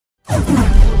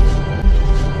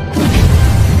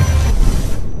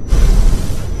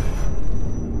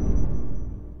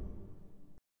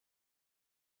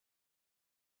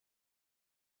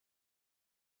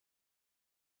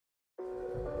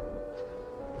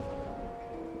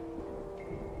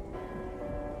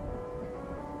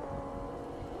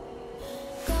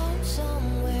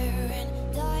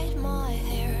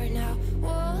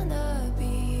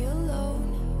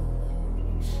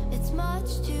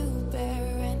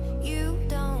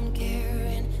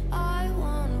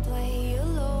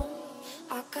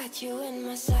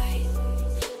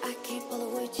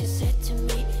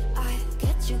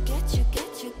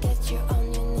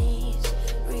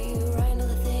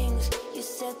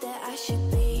that I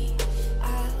should be.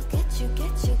 I'll get you,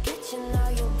 now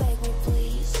you beg me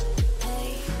please.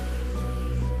 Hey,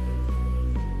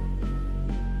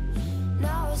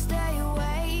 now I'll stay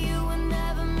away, you were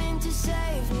never meant to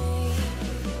save me.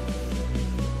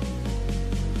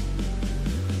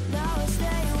 Now I'll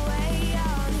stay away, I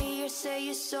wanna hear you say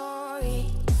you're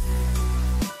sorry.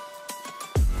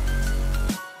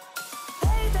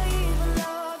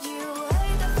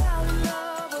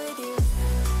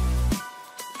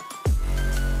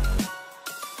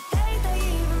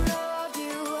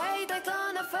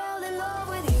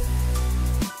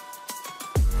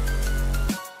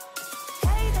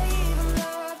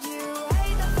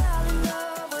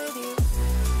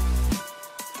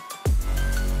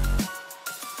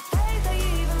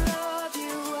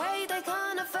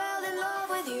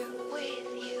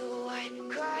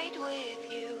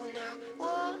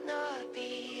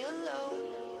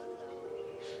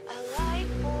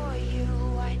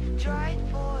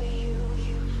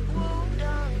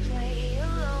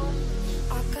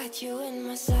 You in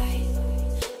my sight,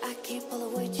 I keep all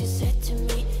of what you said to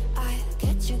me. I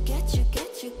get you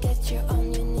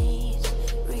on your knees,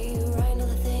 rewrite all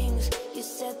the things you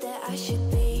said that I should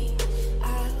be.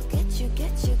 I'll get you,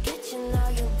 now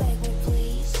you beg me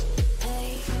please.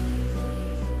 Hey,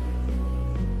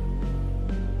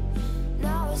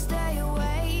 now I'll stay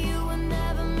away, you were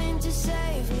never meant to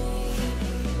save me.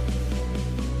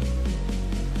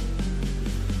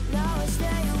 Now I'll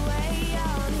stay away,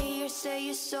 I wanna hear you say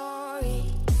you're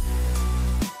sorry.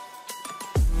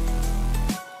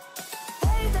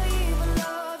 Hate I even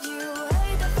loved you,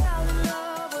 hate I fell in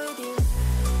love with you.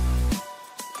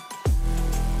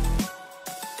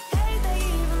 Hate I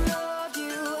even loved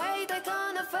you, hate I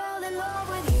kinda fell in love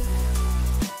with you.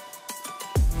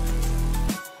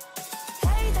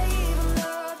 Hate I even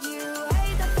loved you,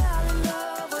 hate I fell in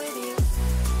love with you.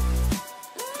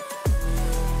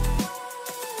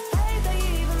 Hate I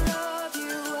even loved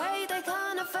you, hate I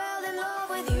kinda fell in love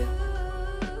with you.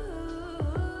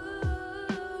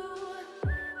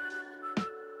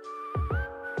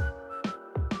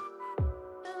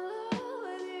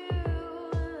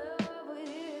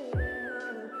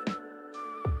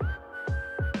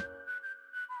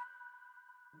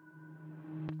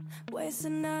 Waste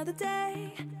another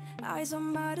day, eyes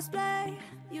on my display.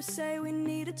 You say we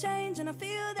need a change and I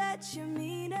feel that you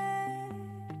mean it.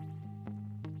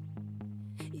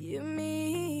 You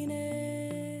mean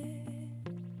it.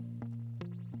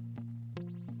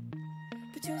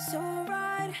 But you're so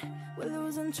right, we're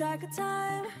losing track of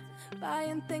time,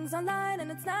 buying things online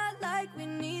and it's not like we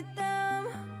need them.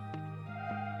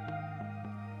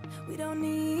 We don't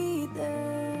need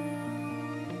them.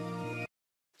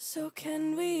 So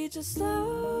can we just slow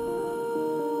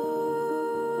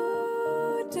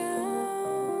down?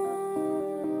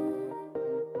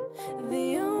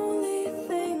 The only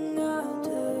thing I'll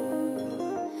do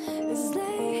is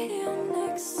lay here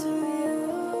next to you.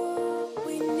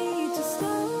 We need to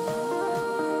slow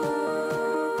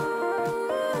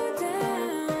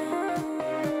down.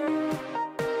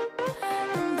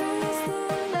 Embrace the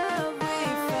love we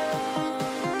found.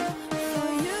 For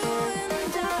you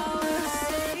and I were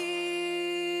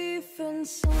safe and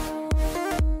sound.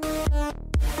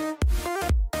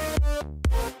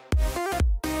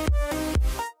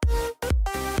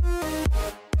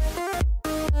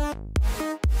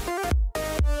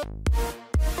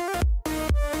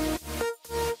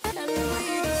 And we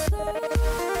just slow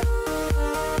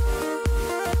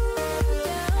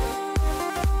down.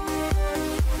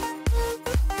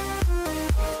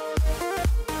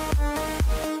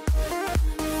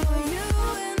 For you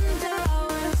and I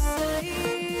were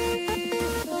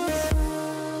safe and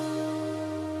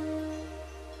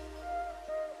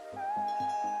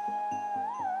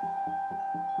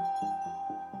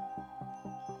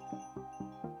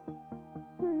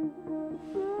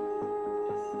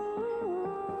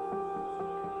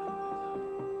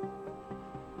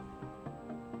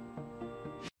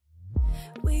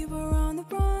we were on the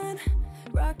run,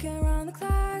 rocking around the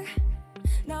clock.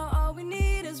 Now all we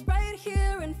need is right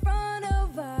here in front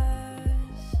of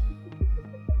us.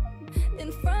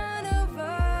 In front of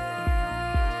us.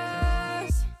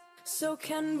 So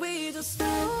can we just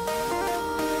slow